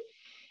road.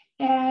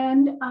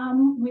 And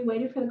we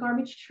waited for the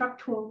garbage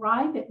truck to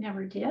arrive. It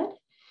never did.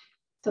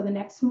 So the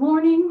next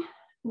morning,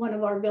 one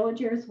of our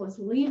villagers was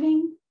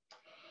leaving,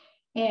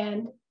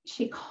 and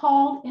she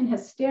called in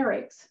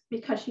hysterics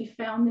because she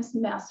found this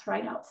mess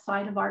right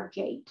outside of our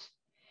gate.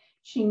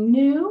 She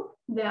knew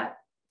that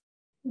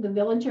the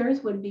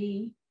villagers would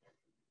be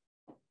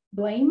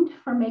blamed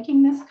for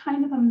making this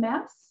kind of a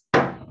mess.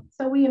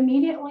 So we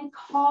immediately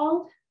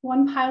called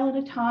One Pile at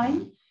a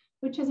Time,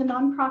 which is a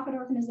nonprofit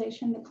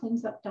organization that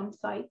cleans up dump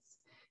sites.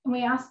 And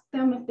we asked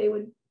them if they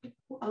would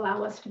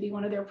allow us to be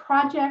one of their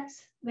projects.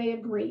 They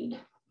agreed.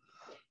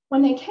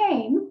 When they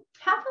came,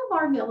 half of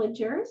our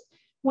villagers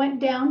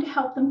went down to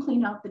help them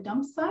clean out the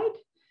dump site.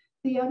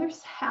 The other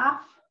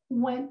half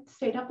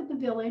stayed up at the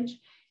village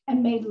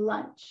and made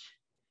lunch.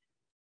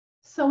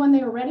 So when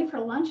they were ready for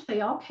lunch,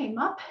 they all came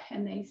up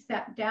and they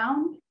sat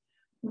down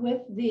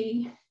with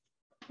the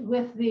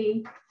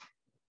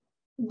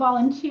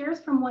volunteers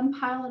from One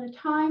Pile at a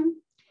Time,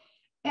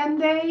 and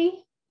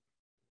they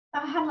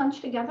had lunch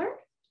together.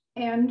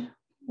 And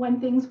when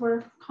things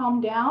were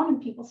calmed down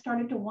and people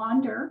started to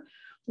wander,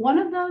 one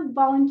of the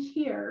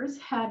volunteers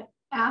had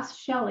asked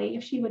Shelley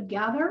if she would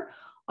gather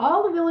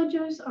all the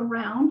villagers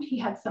around. He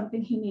had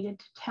something he needed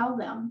to tell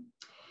them.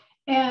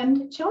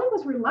 And Shelley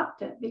was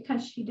reluctant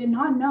because she did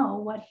not know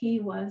what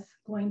he was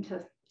going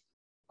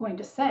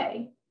to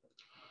say.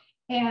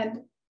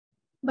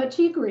 But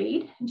she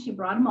agreed, and she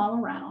brought them all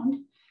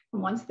around.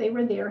 And once they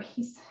were there,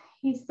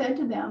 he said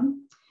to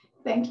them,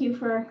 "Thank you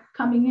for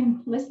coming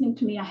and listening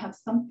to me. I have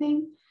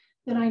something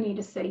that I need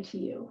to say to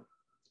you."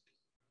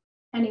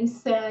 And he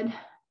said,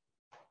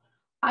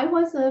 I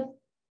was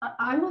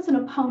an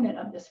opponent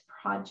of this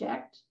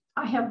project.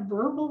 I have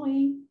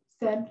verbally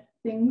said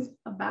things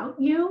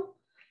about you,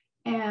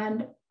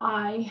 and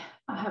I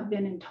have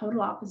been in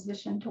total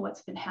opposition to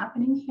what's been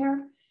happening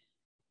here,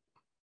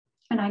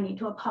 and I need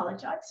to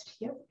apologize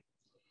to you.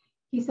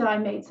 He said, I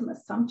made some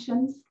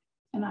assumptions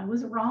and I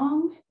was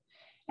wrong,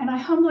 and I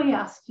humbly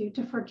ask you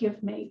to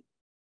forgive me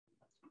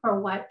for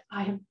what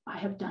I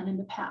have done in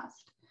the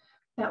past.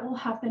 That will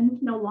happen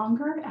no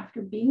longer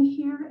after being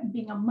here and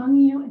being among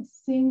you and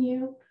seeing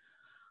you.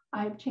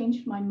 I have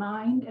changed my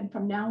mind, and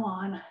from now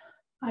on,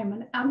 I'm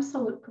an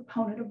absolute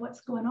proponent of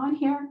what's going on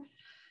here.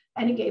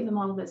 And he gave them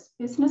all this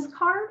business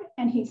card,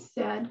 and he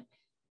said,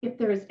 if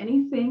there is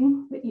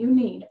anything that you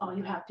need, all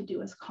you have to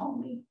do is call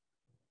me.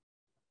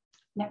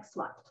 Next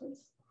slide,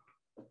 please.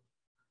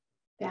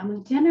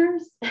 Family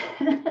dinners.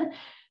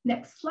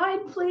 Next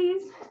slide,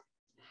 please.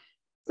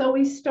 So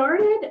we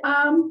started,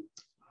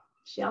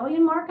 Shelley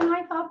and Mark and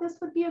I thought this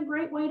would be a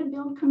great way to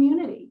build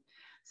community.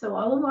 So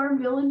all of our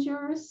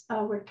villagers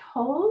were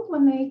told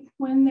when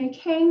they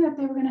came that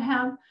they were going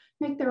to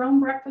make their own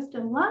breakfast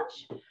and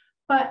lunch,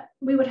 but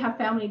we would have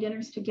family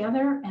dinners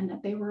together, and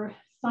that they were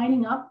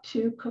signing up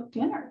to cook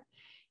dinner.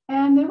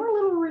 And they were a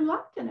little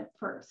reluctant at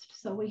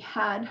first. So we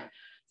had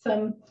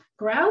some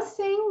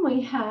grousing,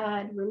 we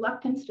had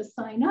reluctance to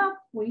sign up.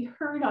 We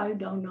heard, I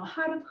don't know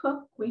how to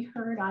cook. We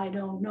heard, I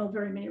don't know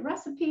very many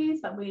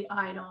recipes, that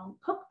I don't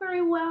cook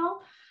very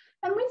well.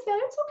 And we said,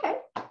 it's okay.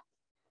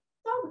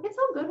 So it's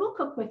all good, we'll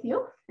cook with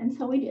you. And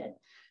so we did.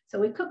 So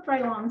we cooked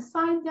right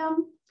alongside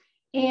them.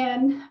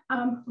 And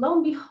lo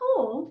and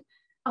behold,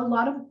 a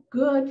lot of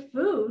good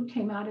food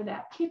came out of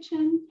that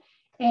kitchen.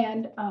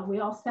 And we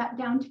all sat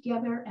down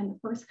together, and the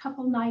first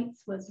couple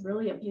nights was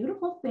really a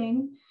beautiful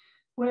thing,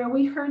 where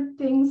we heard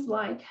things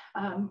like,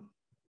 I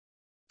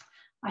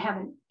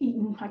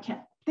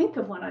can't think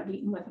of when I've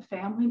eaten with a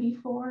family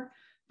before.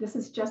 This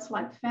is just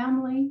like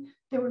family.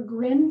 There were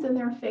grins in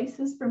their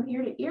faces from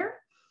ear to ear.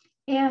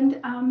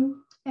 And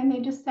they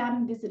just sat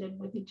and visited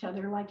with each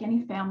other like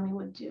any family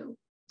would do.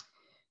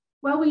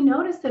 Well, we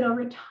noticed that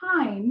over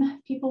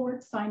time, people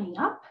weren't signing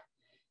up,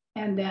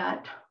 and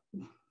that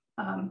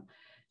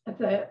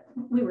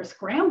we were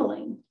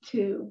scrambling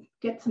to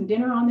get some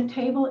dinner on the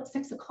table at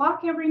 6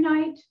 o'clock every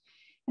night.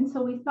 And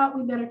so we thought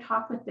we better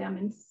talk with them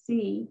and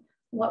see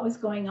what was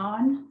going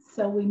on.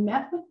 So we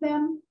met with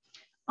them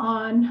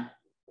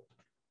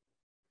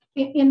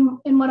in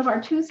one of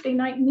our Tuesday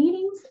night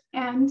meetings,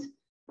 and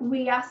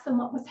we asked them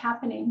what was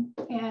happening.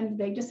 And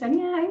they just said,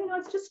 yeah,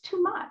 it's just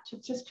too much.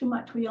 It's just too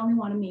much. We only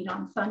want to meet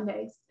on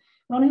Sundays.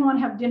 We only want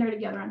to have dinner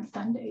together on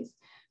Sundays.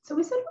 So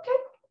we said, okay,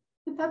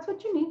 if that's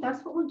what you need,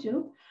 that's what we'll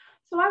do.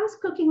 So I was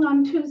cooking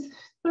on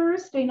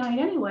Thursday night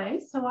anyway,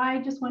 so I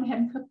just went ahead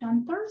and cooked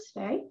on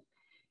Thursday.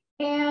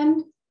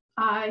 And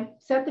I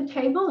set the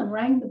table and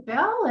rang the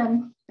bell,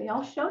 and they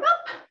all showed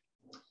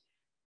up.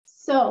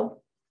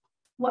 So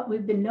what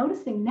we've been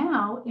noticing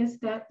now is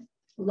that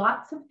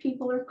lots of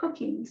people are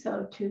cooking.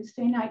 So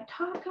Tuesday night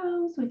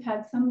tacos, we've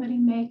had somebody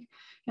make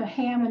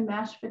ham and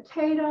mashed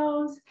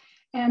potatoes.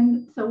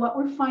 And so what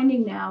we're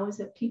finding now is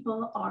that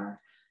people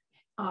are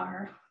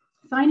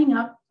signing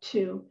up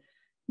to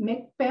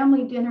make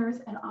family dinners,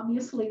 and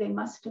obviously they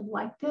must have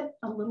liked it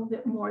a little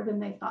bit more than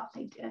they thought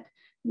they did.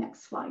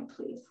 Next slide,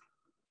 please.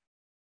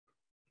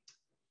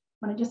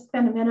 I want to just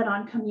spend a minute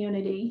on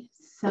community.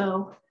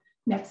 So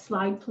next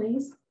slide,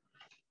 please.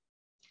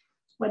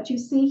 What you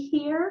see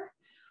here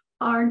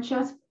are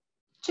just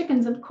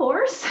chickens, of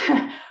course,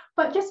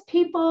 but just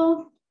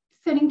people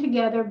sitting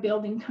together,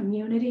 building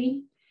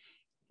community.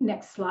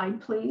 Next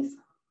slide, please.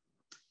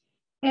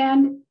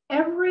 And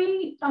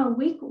every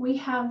week we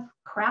have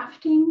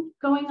crafting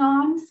going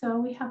on. So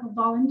we have a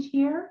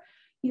volunteer,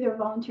 either a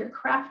volunteer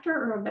crafter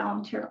or a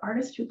volunteer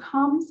artist who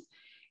comes,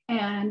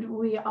 and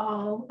we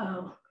all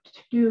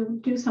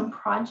do some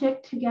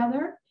project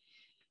together,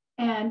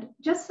 and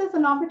just as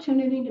an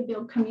opportunity to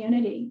build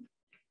community.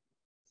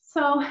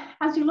 So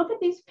as you look at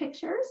these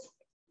pictures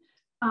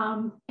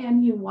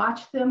and you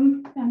watch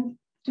them and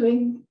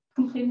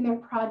completing their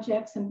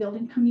projects and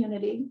building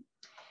community,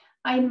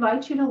 I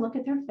invite you to look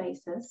at their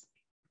faces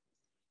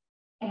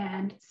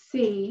and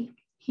see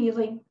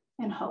healing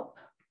and hope.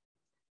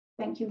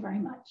 Thank you very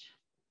much.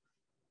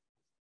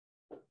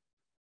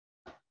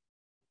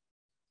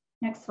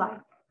 Next slide.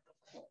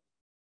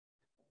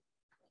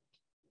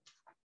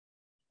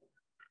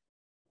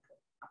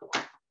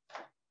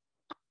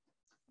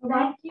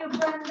 Thank you,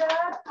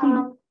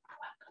 Brenda.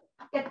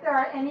 If there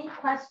are any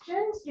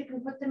questions, you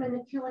can put them in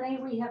the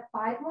Q&A. We have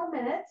 5 more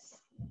minutes.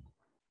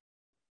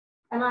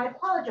 And I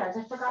apologize,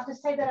 I forgot to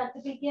say that at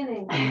the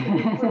beginning,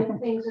 putting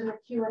things in the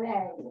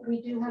Q&A.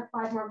 We do have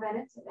 5 more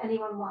minutes if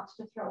anyone wants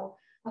to throw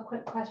a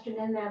quick question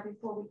in there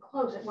before we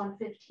close at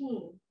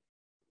 1:15.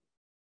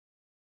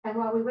 And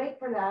while we wait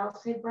for that, I'll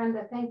say,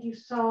 Brenda, thank you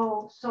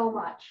so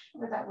much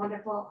for that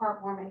wonderful,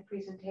 heartwarming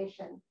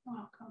presentation.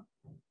 Welcome.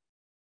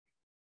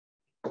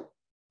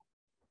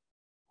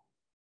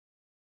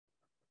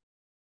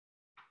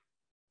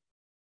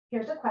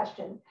 Here's a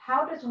question.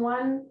 How does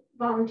one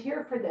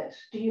volunteer for this?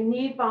 Do you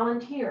need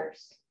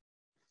volunteers?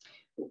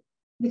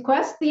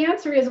 The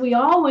answer is we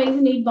always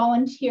need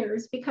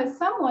volunteers, because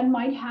someone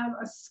might have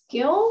a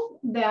skill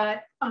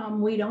that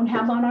we don't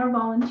have on our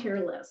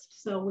volunteer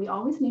list. So we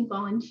always need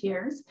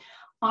volunteers.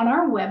 On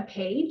our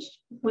webpage,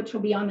 which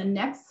will be on the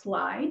next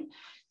slide,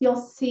 you'll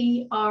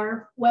see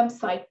our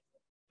website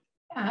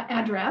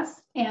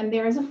address, and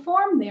there is a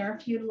form there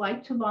if you'd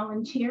like to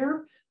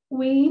volunteer.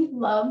 We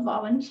love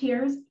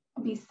volunteers.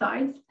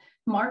 Besides,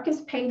 Mark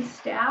is paid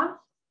staff,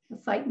 the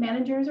site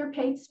managers are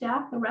paid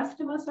staff, the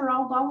rest of us are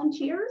all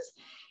volunteers,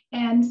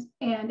 and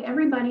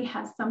everybody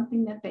has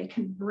something that they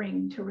can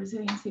bring to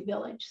Resiliency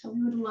Village. So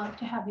we would love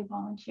to have you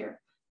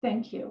volunteer.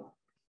 Thank you.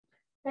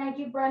 Thank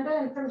you, Brenda.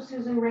 And from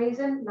Susan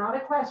Raisin, not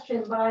a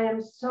question, but I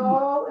am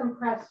so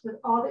impressed with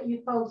all that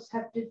you folks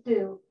have to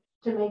do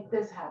to make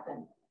this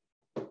happen.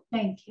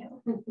 Thank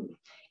you.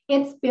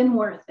 It's been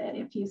worth it.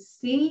 If you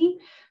see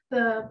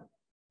the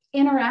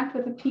interact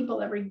with the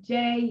people every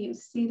day. You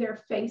see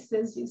their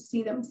faces, you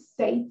see them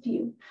safe,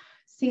 you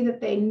see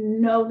that they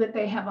know that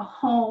they have a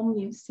home.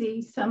 You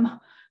see some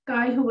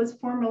guy who was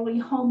formerly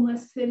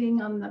homeless sitting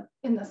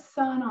in the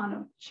sun on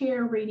a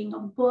chair reading a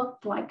book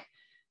like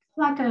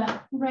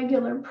a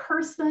regular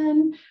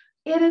person.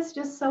 It is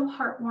just so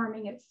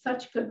heartwarming. It's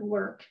such good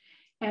work,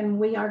 and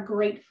we are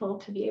grateful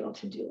to be able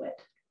to do it.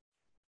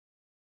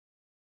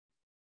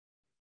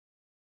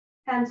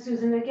 And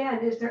Susan, again,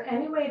 is there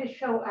any way to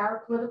show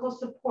our political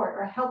support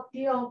or help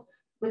deal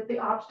with the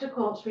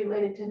obstacles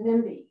related to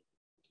NIMBY?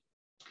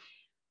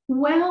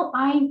 Well,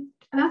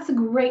 that's a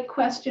great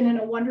question and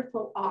a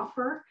wonderful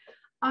offer.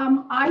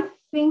 I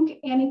think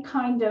any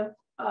kind of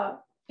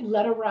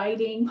letter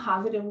writing,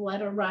 positive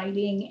letter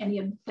writing, any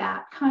of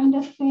that kind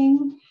of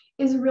thing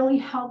is really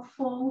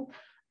helpful.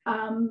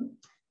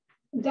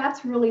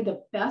 That's really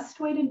the best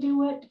way to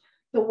do it.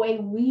 The way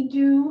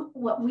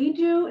what we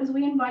do is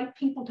we invite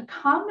people to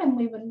come, and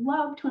we would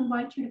love to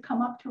invite you to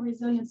come up to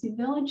Resiliency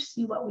Village,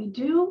 see what we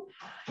do.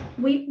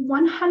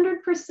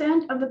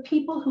 100% of the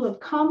people who have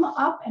come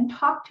up and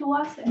talked to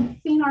us and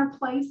seen our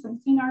place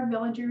and seen our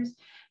villagers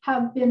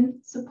have been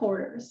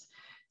supporters.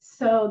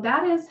 So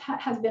that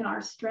has been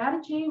our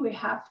strategy. We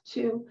have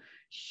to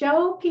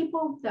show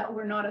people that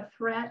we're not a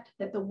threat,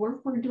 that the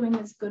work we're doing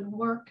is good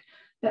work,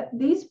 that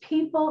these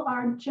people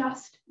are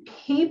just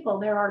people.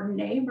 They're our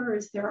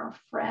neighbors, they're our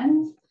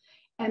friends,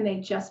 and they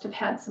just have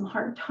had some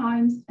hard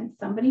times, and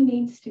somebody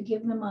needs to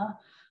give them a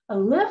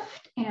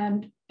lift,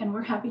 and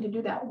we're happy to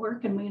do that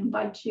work, and we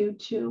invite you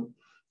to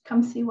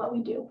come see what we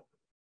do.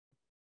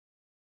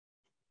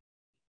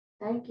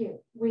 Thank you.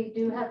 We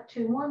do have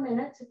 2 more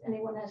minutes if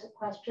anyone has a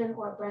question,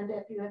 or Brenda,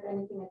 if you have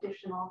anything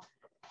additional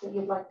that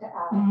you'd like to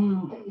add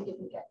that you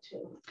didn't get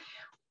to.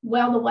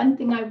 Well, the one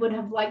thing I would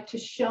have liked to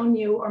shown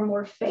you are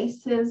more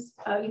faces,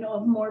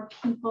 of more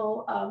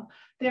people.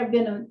 There have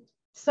been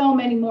so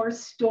many more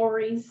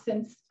stories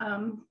since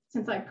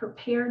I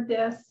prepared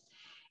this,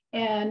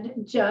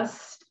 and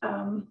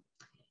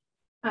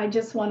I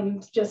just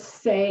want to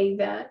say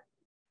that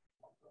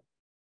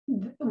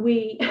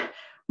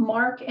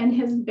Mark and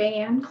his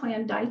band,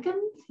 Clan Dykens,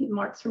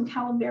 Mark's from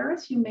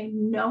Calaveras. You may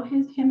know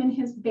him and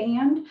his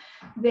band.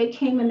 They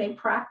came and they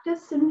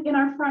practiced in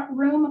our front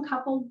room a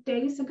couple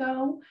days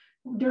ago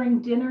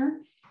during dinner,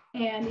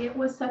 and it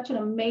was such an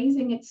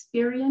amazing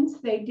experience.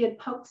 They did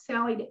Poke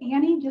Sally to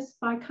Annie just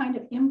by kind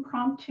of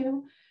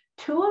impromptu.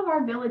 2 of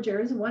our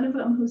villagers, one of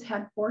them who's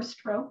had 4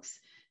 strokes,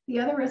 the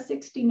other a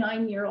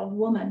 69-year-old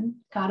woman,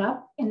 got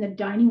up in the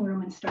dining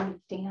room and started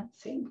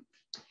dancing.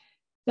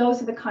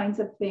 Those are the kinds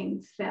of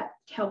things that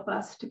help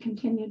us to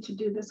continue to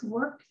do this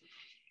work.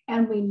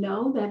 And we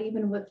know that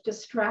even with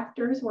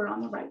distractors, we're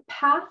on the right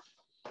path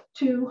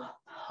to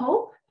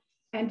hope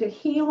and to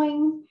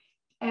healing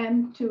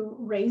and to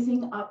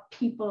raising up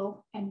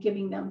people and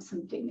giving them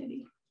some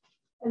dignity.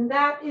 And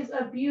that is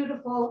a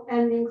beautiful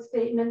ending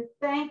statement.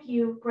 Thank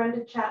you,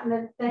 Brenda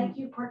Chapman. Thank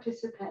you,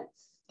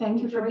 participants.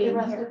 Thank you for being here.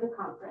 Enjoy the rest of the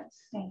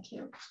conference. Thank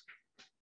you.